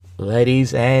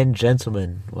Ladies and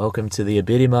gentlemen, welcome to the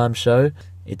Abid Imam show.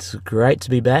 It's great to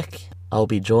be back. I'll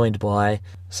be joined by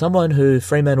someone who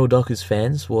Fremantle Dockers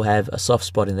fans will have a soft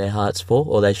spot in their hearts for,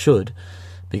 or they should,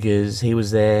 because he was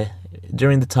there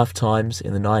during the tough times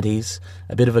in the 90s,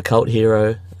 a bit of a cult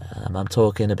hero. I'm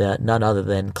talking about none other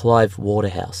than Clive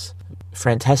Waterhouse.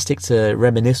 Fantastic to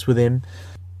reminisce with him,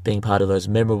 being part of those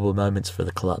memorable moments for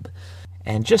the club.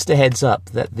 And just a heads up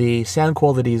that the sound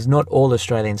quality is not all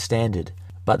Australian standard,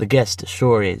 but the guest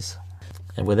sure is.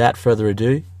 And without further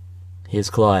ado,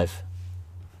 here's Clive.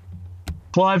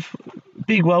 Clive,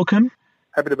 big welcome.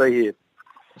 Happy to be here.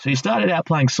 So you started out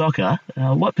playing soccer.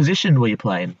 What position were you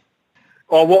playing?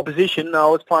 Oh, what position?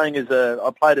 No, I played as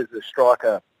a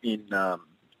striker in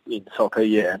soccer,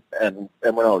 yeah. And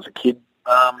when I was a kid,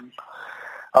 I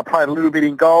played a little bit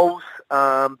in goals,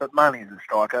 but mainly as a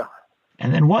striker.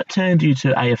 And then what turned you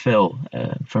to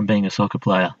AFL from being a soccer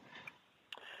player?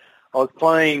 I was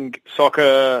playing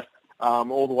soccer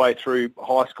all the way through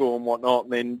high school and whatnot,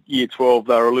 and then year 12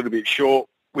 they were a little bit short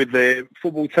with their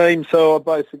football team, so I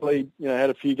basically had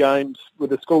a few games with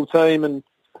the school team, and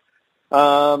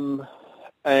I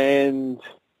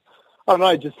don't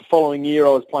know, just the following year I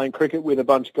was playing cricket with a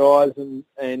bunch of guys, and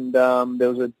there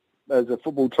was a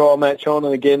football trial match on,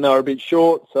 and again they were a bit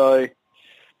short, so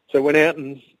went out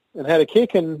and had a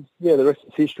kick, and yeah, the rest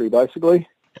is history basically.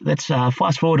 Let's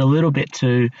fast forward a little bit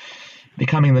to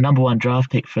becoming the number one draft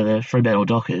pick for the Fremantle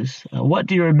Dockers. What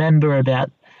do you remember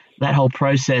about that whole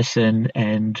process and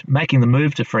making the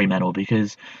move to Fremantle?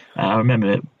 Because I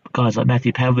remember guys like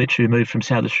Matthew Pavlich, who moved from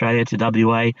South Australia to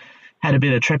WA, had a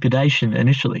bit of trepidation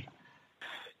initially.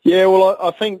 Yeah, well,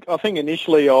 I think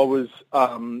initially I was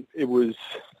it was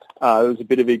a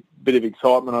bit of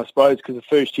excitement, I suppose, because the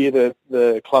first year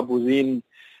the club was in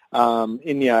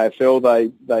the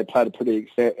AFL, they played a pretty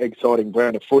exciting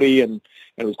brand of footy, and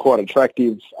it was quite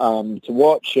attractive to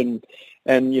watch, and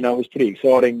it was pretty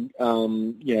exciting,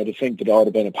 to think that I'd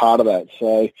have been a part of that.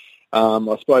 So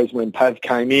I suppose when Pav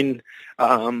came in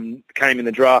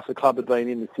the draft, the club had been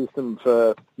in the system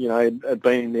for, had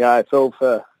been in the AFL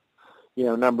for,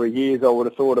 a number of years. I would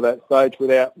have thought at that stage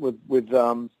with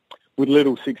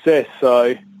little success.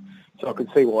 So I could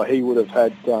see why he would have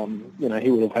had, a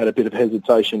bit of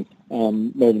hesitation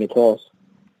moving across.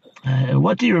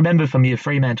 What do you remember from your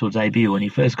Fremantle debut when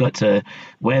you first got to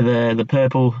wear the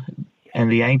purple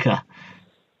and the anchor?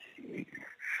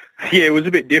 Yeah, it was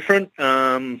a bit different.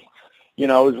 It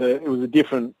was a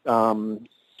different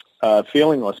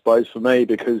feeling, I suppose, for me,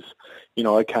 because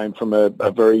I came from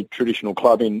a very traditional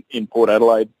club in Port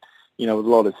Adelaide, with a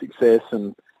lot of success,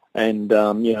 and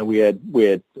we had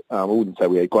I wouldn't say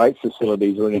we had great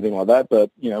facilities or anything like that, but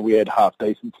we had half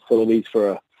decent facilities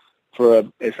for a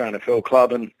SANFL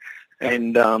club, and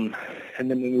then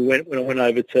when I went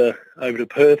over to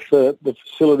Perth, the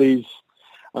facilities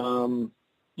weren't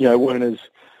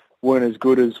as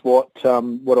good as what I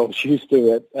was used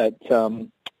to at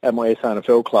my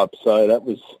SANFL club, so that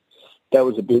was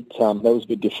a bit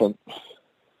different.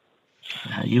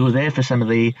 You were there for some of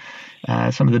the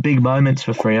big moments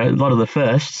for Freo, a lot of the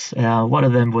firsts. One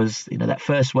of them was that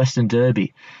first Western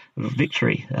Derby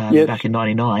victory Yes. back in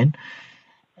 '99.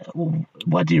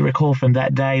 What do you recall from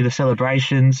that day, the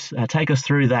celebrations? Take us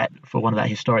through that for one of that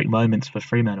historic moments for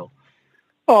Fremantle.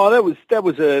 Oh, that was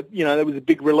a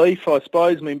big relief, I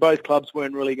suppose. I mean, both clubs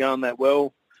weren't really going that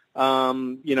well, at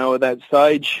that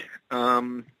stage.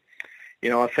 I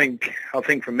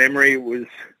think from memory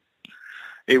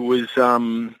it was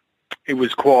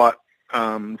quite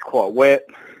wet.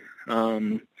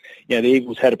 The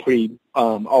Eagles had a pretty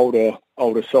older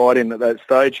side in at that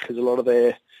stage, because a lot of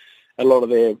their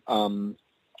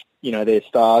their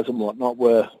stars and whatnot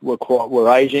were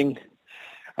aging,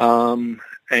 it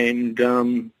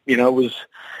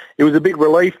was a big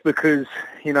relief, because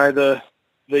the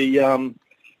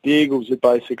Eagles had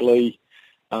basically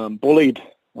bullied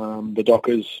the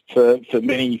Dockers for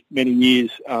many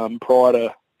years prior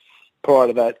to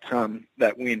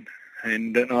that win,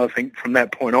 and I think from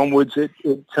that point onwards, the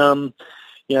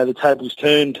tables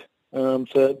turned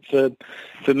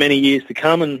for many years to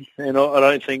come, and I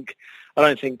don't think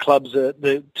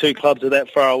the two clubs are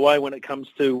that far away when it comes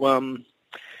to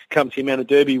the amount of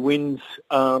Derby wins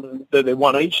that they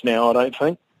won each now. I don't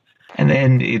think. And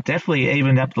then it definitely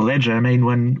evened up the ledger. I mean,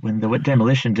 when the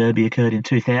Demolition Derby occurred in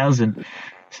 2000,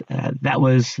 that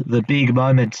was the big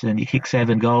moment, and you kicked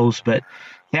 7 goals, but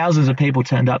thousands of people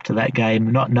turned up to that game,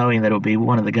 not knowing that it'll be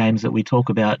one of the games that we talk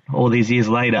about all these years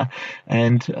later.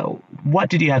 And what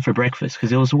did you have for breakfast?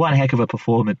 Because it was one heck of a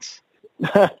performance.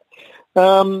 I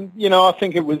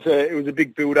think it was a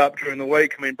big build-up during the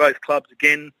week. I mean, both clubs,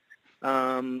 again,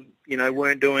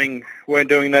 weren't doing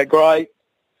that great.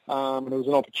 And it was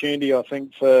an opportunity, I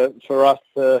think, for us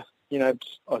to, I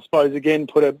suppose again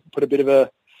put a bit of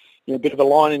a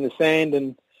line in the sand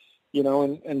and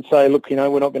say, look,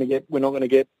 we're not going to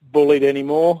get bullied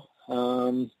anymore.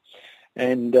 And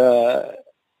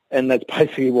that's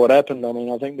basically what happened. I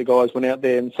mean, I think the guys went out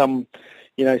there and some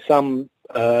took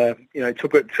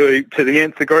it to the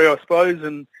nth degree, I suppose,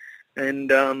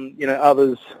 and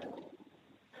others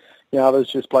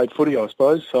just played footy, I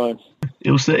suppose. So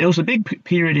it was a big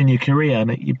period in your career. I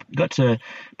mean, you got to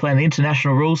play in the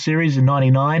International Rules Series in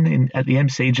 '99 at the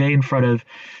MCG in front of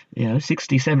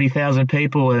 60,000, 70,000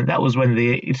 people, and that was when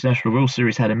the International Rules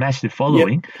Series had a massive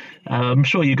following. Yep. I'm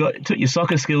sure you took your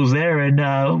soccer skills there,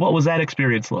 and what was that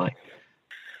experience like?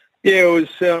 Yeah, it was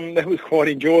that was quite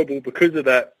enjoyable because of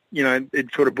that.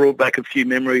 It sort of brought back a few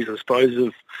memories, I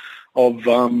suppose, of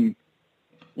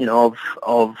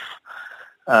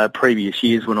previous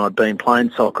years when I'd been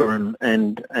playing soccer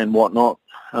and whatnot.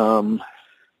 And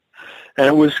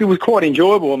it was quite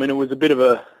enjoyable. I mean, it was a bit of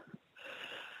a,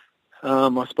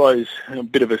 I suppose, a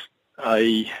bit of a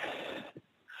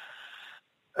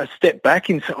step back.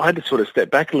 I had to sort of step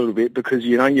back a little bit because,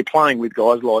 you're playing with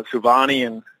guys like Silvani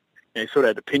and you sort of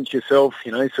had to pinch yourself,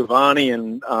 Silvani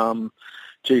and,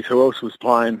 who else was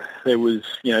playing? There was,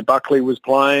 Buckley was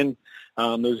playing.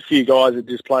 There was a few guys that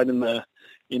just played in the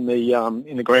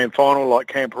grand final, like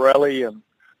Camporelli and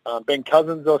Ben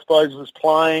Cousins, I suppose, was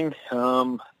playing.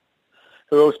 Who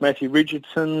else? Matthew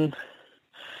Richardson.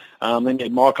 Then you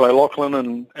had Michael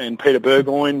O'Loughlin and Peter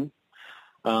Burgoyne.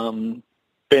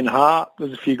 Ben Hart.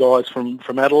 There's a few guys from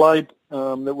Adelaide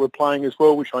that were playing as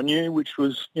well, which I knew, which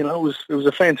was, it was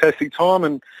a fantastic time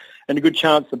and a good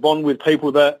chance to bond with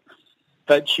people that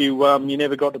you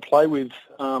never got to play with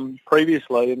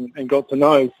previously and got to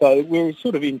know. So we were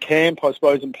sort of in camp, I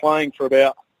suppose, and playing for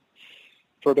about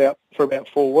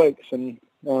 4 weeks, and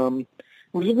it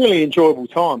was a really enjoyable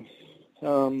time.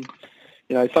 Something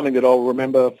that I'll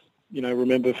remember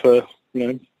for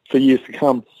years to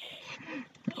come.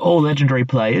 All legendary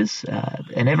players,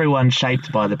 and everyone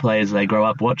shaped by the players they grow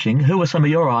up watching. Who were some of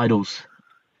your idols?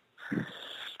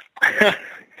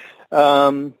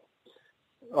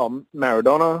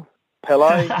 Maradona,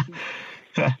 Pele.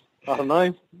 I don't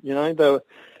know. The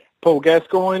Paul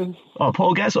Gascoigne. Oh,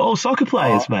 Paul Gascoigne. All soccer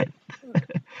players, mate.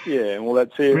 Yeah, well,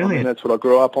 that's it. Brilliant. I mean, that's what I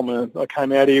grew up on. I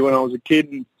came out here when I was a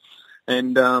kid,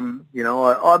 and I'm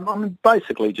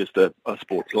basically just a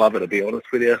sports lover, to be honest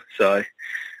with you. So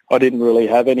I didn't really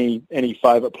have any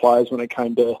favourite players when it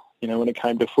came to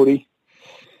footy.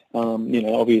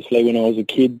 Obviously when I was a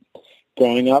kid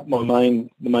growing up, the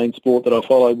main sport that I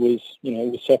followed was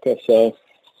soccer. So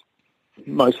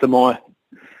most of my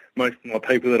players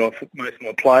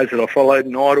that I followed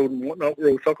and idled and whatnot were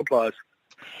all soccer players.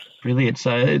 Brilliant.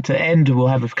 So to end, we'll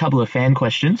have a couple of fan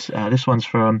questions. This one's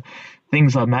from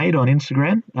Things I've Made on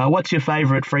Instagram. What's your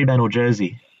favourite Fremantle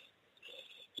jersey?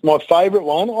 It's my favourite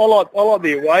one. I like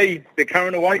the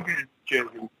current away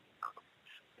jersey.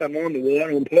 Don't mind the white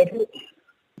and purple.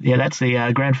 Yeah, that's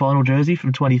the grand final jersey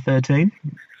from 2013.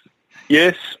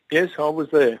 Yes, I was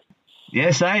there.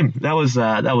 Yeah, same. That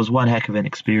was one heck of an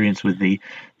experience with the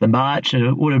march, and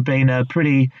it would have been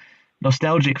pretty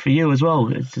nostalgic for you as well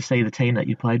to see the team that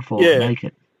you played for make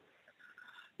it.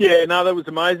 Yeah, no, that was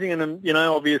amazing, and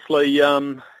obviously, I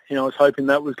was hoping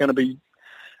that was going to be,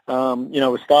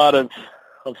 a start of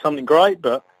something great,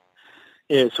 but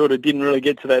yeah, sort of didn't really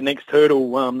get to that next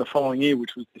hurdle the following year,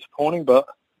 which was disappointing. But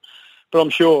I'm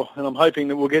sure, and I'm hoping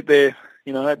that we'll get there.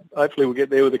 Hopefully we'll get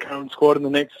there with the current squad in the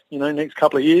next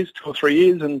couple of years, 2 or 3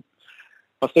 years, and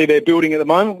I see they're building at the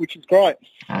moment, which is great.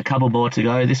 A couple more to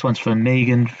go. This one's from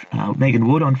Megan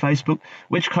Wood on Facebook.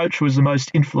 Which coach was the most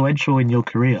influential in your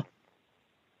career?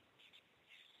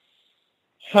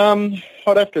 I'd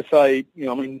have to say,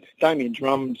 Damien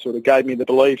Drum sort of gave me the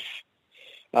belief,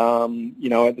 at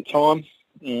the time.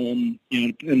 And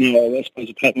I suppose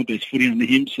I played my best footy under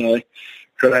him, so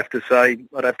I'd have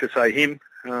to say him.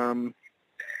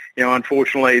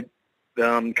 Unfortunately,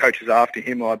 coaches after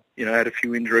him, I had a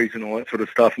few injuries and all that sort of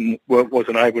stuff, and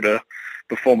wasn't able to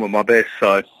perform at my best.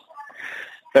 So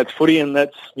that's footy, and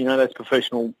that's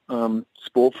professional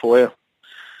sport for you.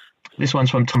 This one's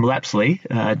from Tom Lapsley.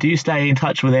 Do you stay in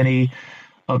touch with any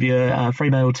of your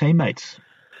Fremantle teammates?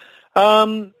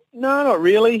 No, not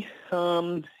really.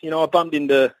 I bumped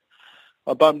into,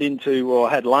 or I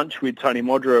had lunch with Tony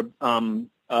Modra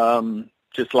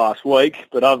just last week.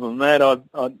 But other than that, I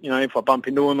if I bump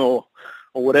into him or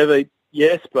whatever,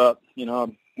 yes. But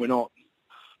we're not.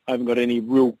 I haven't got any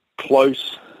real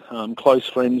close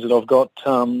friends that I've got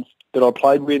that I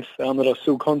played with that I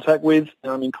still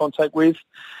I'm in contact with.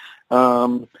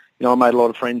 I made a lot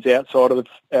of friends outside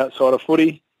of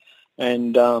footy,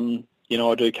 and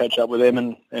I do catch up with them,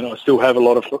 and I still have a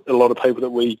lot of people that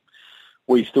we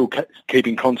still keep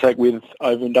in contact with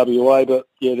over in WA, but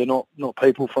yeah, they're not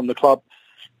people from the club.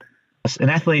 An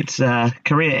athlete's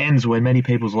career ends when many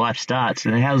people's life starts,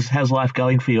 and how's life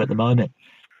going for you at the moment?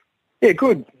 Yeah,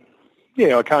 good.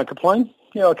 Yeah, I can't complain.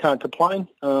 I've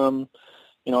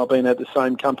been at the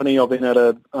same company. I've been at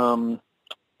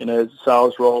a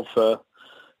sales role for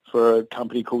a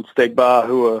company called Stegbar,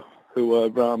 who are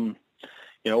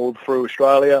all through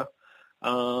Australia,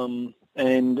 and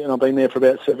I've been there for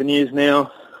about 7 years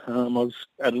now. I was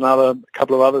at a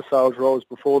couple of other sales roles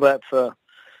before that for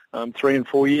 3 and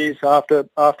 4 years after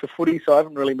footy, so I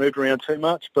haven't really moved around too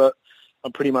much, but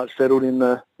I'm pretty much settled in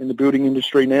the building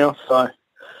industry now. So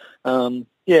and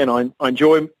I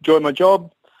enjoy my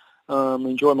job,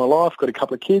 enjoy my life. Got a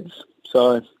couple of kids,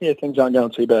 so yeah, things aren't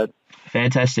going too bad.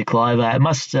 Fantastic, Clive. I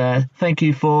must thank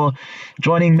you for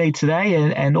joining me today,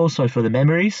 and also for the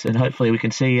memories, and hopefully we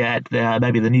can see you at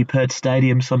maybe the new Perth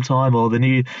Stadium sometime, or the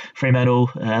new Fremantle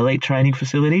Elite Training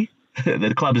Facility.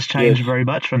 The club has changed very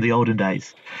much from the olden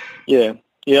days. Yeah,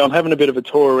 I'm having a bit of a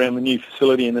tour around the new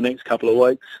facility in the next couple of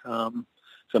weeks, so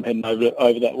I'm heading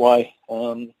over that way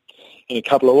in a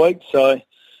couple of weeks. So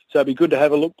it'd be good to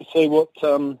have a look to see what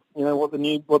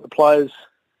the players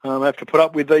have to put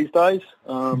up with these days,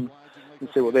 and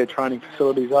see what their training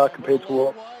facilities are compared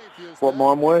to what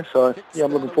mine were. So yeah,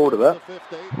 I'm looking forward to that.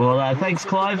 Well, thanks,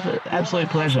 Clive. Absolute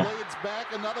pleasure.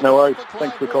 No worries.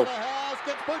 Thanks for the call.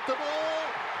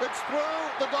 It's through.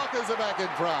 The Dockers are back in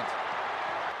front.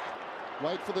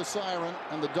 Wait for the siren,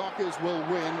 and the Dockers will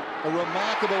win a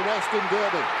remarkable Western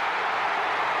Derby.